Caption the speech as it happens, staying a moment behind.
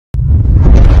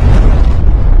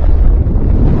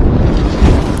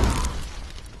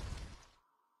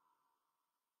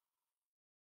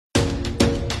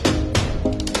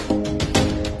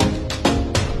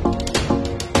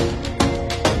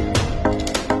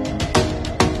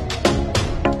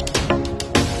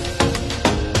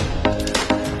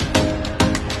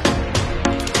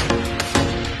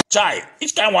Chai,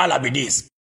 which kind wahala be this?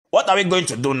 What are we going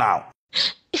to do now?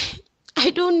 I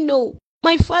don't know.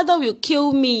 My father will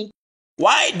kill me.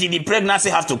 Why did the pregnancy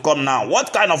have to come now?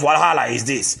 What kind of wahala is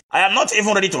this? I am not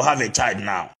even ready to have a child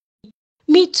now.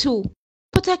 Me too.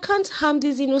 But I can't harm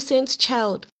this innocent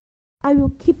child. I will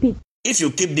keep it. If you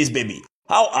keep this baby,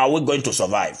 how are we going to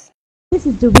survive? This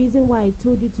is the reason why I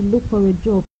told you to look for a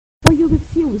job. But you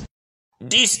refused.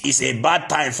 This is a bad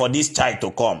time for this child to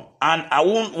come, and I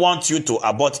won't want you to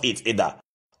abort it either.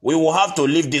 We will have to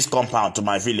leave this compound to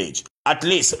my village. At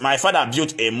least my father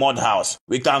built a mud house.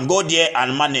 We can go there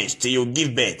and manage till you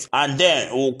give birth, and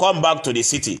then we'll come back to the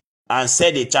city and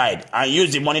sell the child and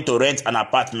use the money to rent an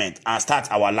apartment and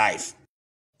start our life.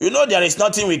 You know there is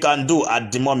nothing we can do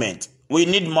at the moment. We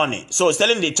need money, so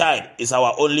selling the child is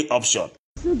our only option.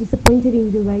 I'm so disappointed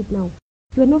in you right now.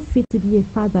 You are not fit to be a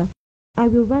father. I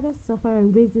will rather suffer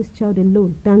and raise this child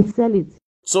alone than sell it.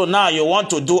 So now you want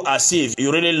to do as if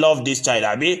you really love this child,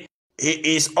 Abi?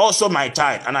 He is also my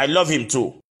child and I love him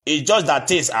too. It's just that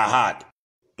things are hard.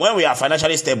 When we are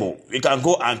financially stable, we can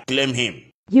go and claim him.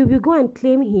 You will go and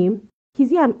claim him? Is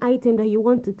he an item that you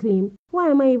want to claim? Why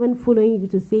am I even following you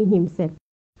to say himself?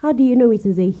 How do you know it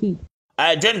is a he?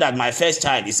 I dreamed that my first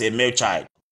child is a male child.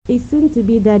 It's soon to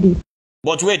be daddy.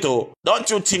 But wait don't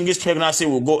you think this pregnancy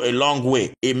will go a long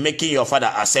way in making your father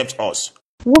accept us?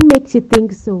 What makes you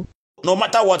think so? No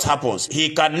matter what happens,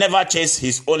 he can never chase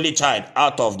his only child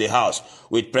out of the house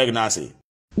with pregnancy.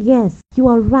 Yes, you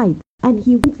are right. And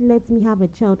he won't let me have a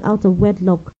child out of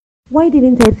wedlock. Why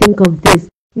didn't I think of this?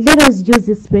 Let us use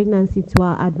this pregnancy to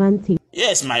our advantage.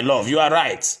 Yes, my love, you are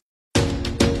right.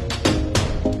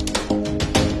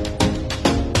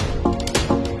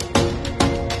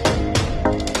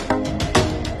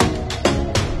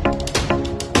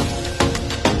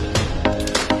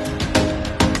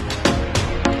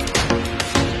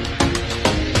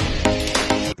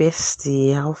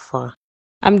 Bestie, how far?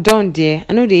 I'm done there.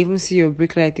 I know they even see your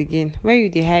brake light again. Where you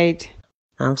they hide?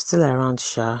 I'm still around,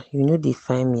 Sha. You know they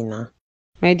find me now.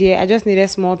 My dear, I just needed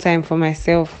small time for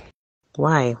myself.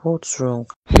 Why? What's wrong?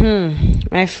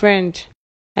 My friend.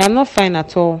 I am not fine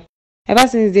at all. Ever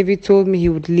since David told me he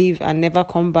would leave and never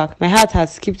come back, my heart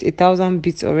has skipped 1,000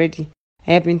 beats already.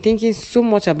 I have been thinking so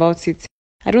much about it.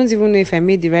 I don't even know if I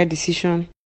made the right decision.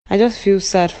 I just feel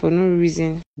sad for no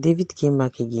reason. David came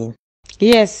back again.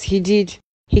 Yes, he did.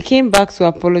 He came back to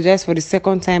apologize for the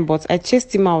second time, but I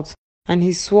chased him out and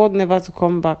he swore never to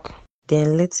come back.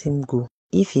 Then let him go.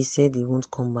 If he said he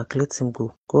won't come back, let him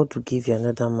go. God will give you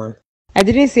another man. I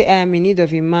didn't say I am in need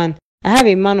of a man. I have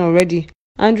a man already.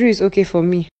 Andrew is okay for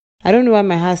me. I don't know why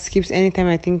my heart skips anytime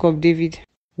I think of David.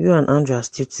 You and Andrew are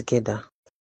still together.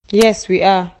 Yes, we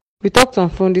are. We talked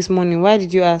on phone this morning. Why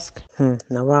did you ask?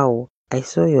 Now wow. I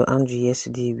saw your Andrew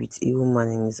yesterday with a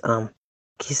woman in his arm,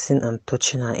 kissing and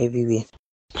touching her everywhere.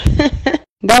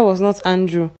 That was not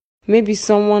Andrew. Maybe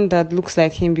someone that looks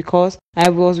like him because I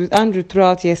was with Andrew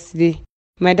throughout yesterday.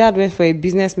 My dad went for a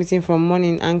business meeting from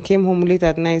morning and came home late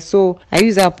at night, so I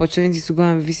used the opportunity to go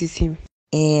and visit him.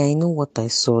 I know what I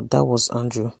saw. That was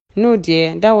Andrew. No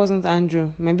dear, that wasn't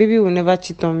Andrew. My baby will never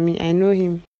cheat on me. I know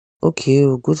him. Okay,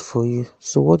 good for you.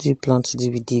 So what do you plan to do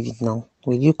with David now?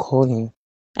 Will you call him?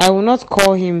 I will not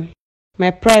call him. My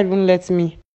pride won't let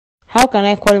me. How can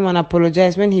I call him and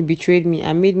apologize when he betrayed me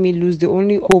and made me lose the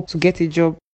only hope to get a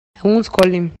job? I won't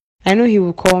call him. I know he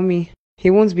will call me. He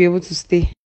won't be able to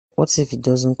stay. What if he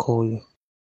doesn't call you?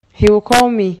 He will call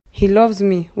me. He loves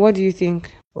me. What do you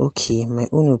think? Okay, my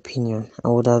own opinion. I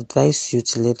would advise you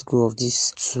to let go of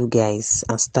these two guys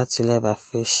and start your life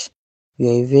afresh. You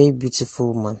are a very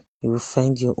beautiful woman. You will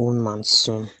find your own man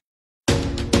soon.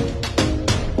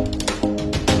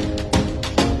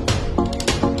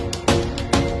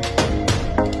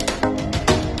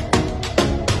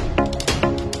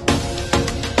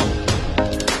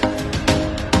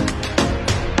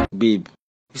 Babe,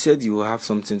 you said you will have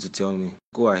something to tell me.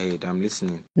 Go ahead, I'm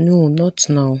listening. No, not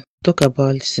now. Talk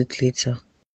about it later.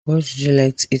 What would you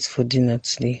like to eat for dinner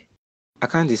today? I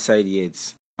can't decide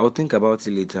yet. I will think about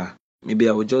it later. Maybe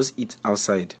I will just eat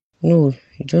outside. No,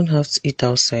 you don't have to eat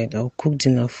outside. I'll cook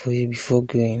dinner for you before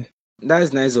going. That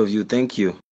is nice of you, thank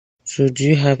you. So do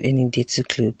you have any dirty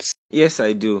clothes? Yes,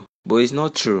 I do, but it's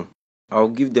not true. I'll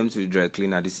give them to the dry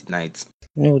cleaner this night.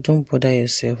 No, don't bother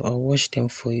yourself. I'll wash them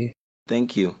for you.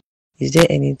 Thank you. Is there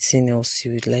anything else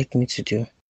you would like me to do?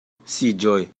 See,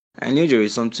 Joy, I know there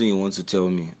is something you want to tell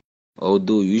me.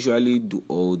 Although you usually do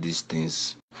all these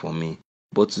things for me.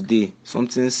 But today,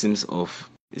 something seems off.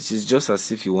 It is just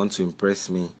as if you want to impress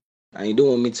me. And you don't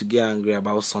want me to get angry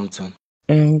about something.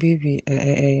 Baby,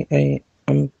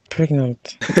 I'm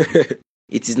pregnant.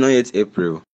 It is not yet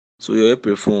April. So your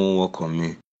April phone won't work on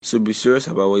me. So be serious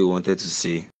about what you wanted to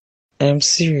say. I am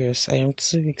serious. I am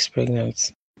 2 weeks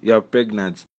pregnant. You are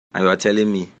pregnant and you are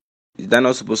telling me. Is that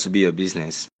not supposed to be your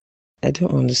business? I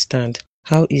don't understand.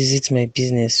 How is it my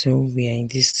business when we are in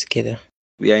this together?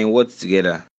 We are in what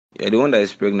together? You're the one that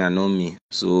is pregnant, not me.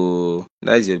 So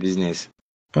that is your business.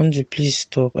 Andrew, please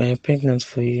stop. I am pregnant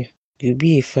for you. You'll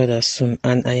be a father soon,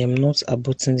 and I am not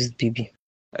aborting this baby.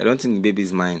 I don't think the baby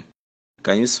is mine.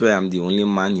 Can you swear I'm the only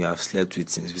man you have slept with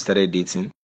since we started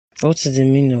dating? What is the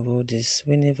meaning of all this?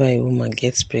 Whenever a woman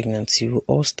gets pregnant, you will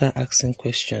all start asking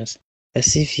questions,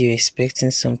 as if you're expecting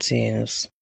something else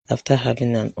after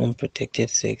having an unprotected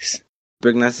sex.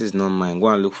 Pregnancy is not mine. Go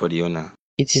and look for the owner.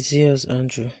 It is yours,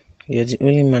 Andrew. You're the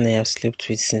only man I have slept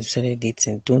with since we started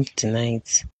dating. Don't deny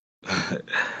it.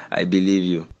 I believe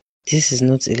you. This is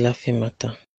not a laughing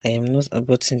matter. I am not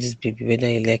aborting this baby whether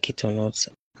you like it or not.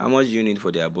 How much do you need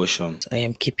for the abortion? I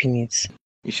am keeping it.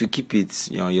 You should keep it.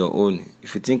 You're on your own.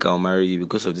 If you think I'll marry you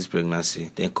because of this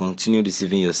pregnancy, then continue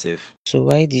deceiving yourself. So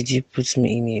why did you put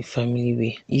me in a family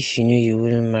way if you knew you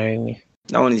wouldn't marry me?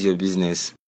 That one is your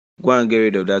business. Go and get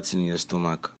rid of that thing in your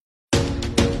stomach.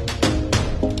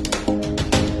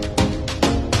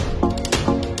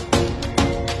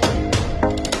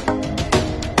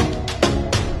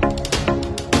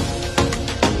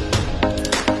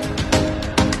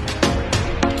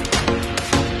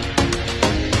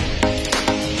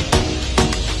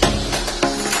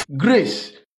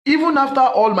 Grace, even after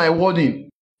all my warning,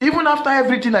 even after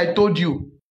everything I told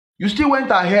you, you still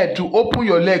went ahead to open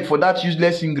your leg for that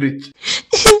useless ingrate.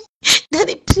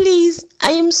 Daddy, please,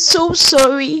 I am so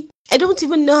sorry. I don't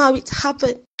even know how it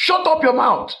happened. Shut up your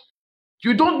mouth.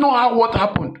 You don't know how what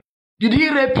happened. Did he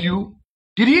rape you?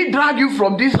 Did he drag you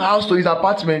from this house to his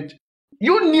apartment?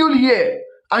 You kneel here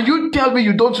and you tell me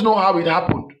you don't know how it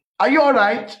happened. Are you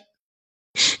alright?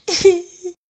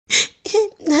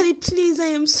 Daddy, please, I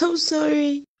am so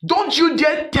sorry. Don't you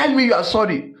dare tell me you are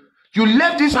sorry. You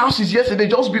left this house since yesterday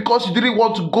just because you didn't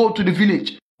want to go to the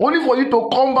village. Only for you to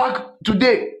come back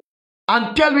today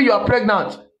and tell me you are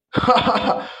pregnant.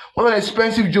 What an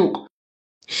expensive joke.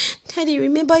 Daddy,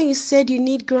 remember you said you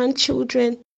need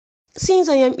grandchildren. Since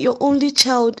I am your only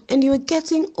child and you are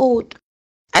getting old,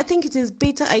 I think it is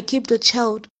better I keep the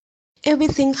child.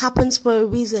 Everything happens for a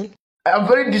reason. I am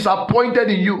very disappointed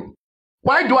in you.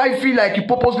 Why do I feel like you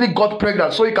purposely got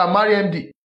pregnant so you can marry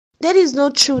MD? That is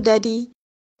not true, Daddy.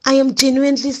 I am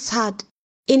genuinely sad.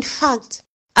 In fact,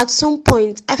 at some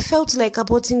point, I felt like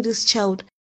aborting this child.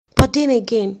 But then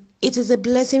again, it is a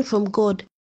blessing from God.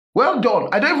 Well done.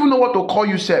 I don't even know what to call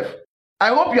you, Seth. I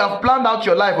hope you have planned out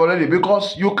your life already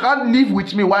because you can't live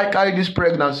with me while carrying this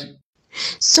pregnancy.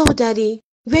 So, Daddy,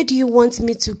 where do you want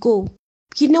me to go?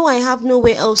 You know I have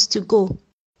nowhere else to go.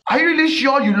 Are you really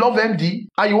sure you love MD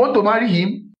and you want to marry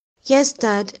him? Yes,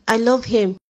 Dad, I love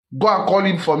him. Go and call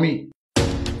him for me.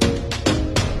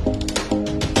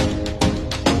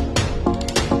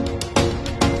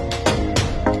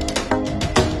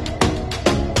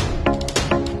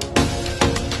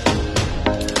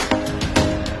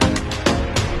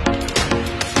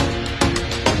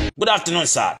 Good afternoon,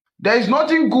 sir. There is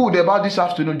nothing good about this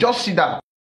afternoon. Just sit down.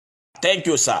 Thank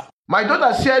you, sir. My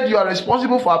daughter said you are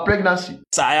responsible for her pregnancy.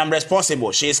 Sir, I am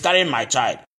responsible. She is carrying my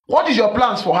child. What is your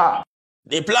plans for her?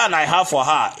 The plan I have for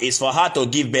her is for her to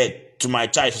give birth to my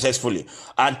child successfully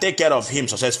and take care of him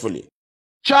successfully.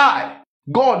 Child,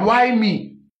 God, why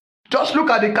me? Just look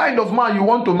at the kind of man you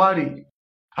want to marry.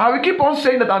 I will keep on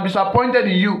saying that I'm disappointed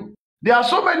in you. There are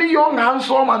so many young,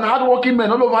 handsome, and hardworking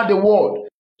men all over the world.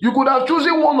 You could have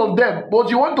chosen one of them, but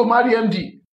you want to marry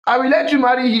MD. I will let you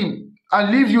marry him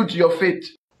and leave you to your fate.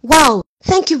 Wow,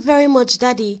 thank you very much,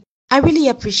 Daddy. I really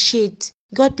appreciate.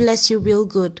 God bless you real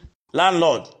good.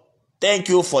 Landlord, thank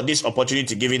you for this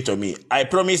opportunity given to me. I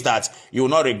promise that you will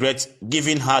not regret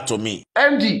giving her to me.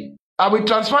 MD, I will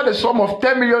transfer the sum of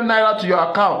 10 million naira to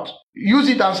your account. Use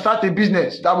it and start a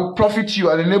business that will profit you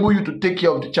and enable you to take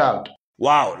care of the child.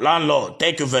 Wow, landlord,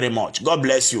 thank you very much. God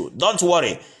bless you. Don't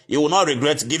worry, you will not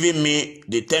regret giving me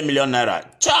the 10 million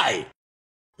naira. Chai!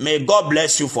 May God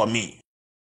bless you for me.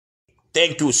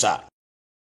 Thank you, sir.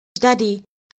 Daddy,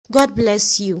 God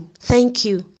bless you. Thank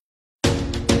you.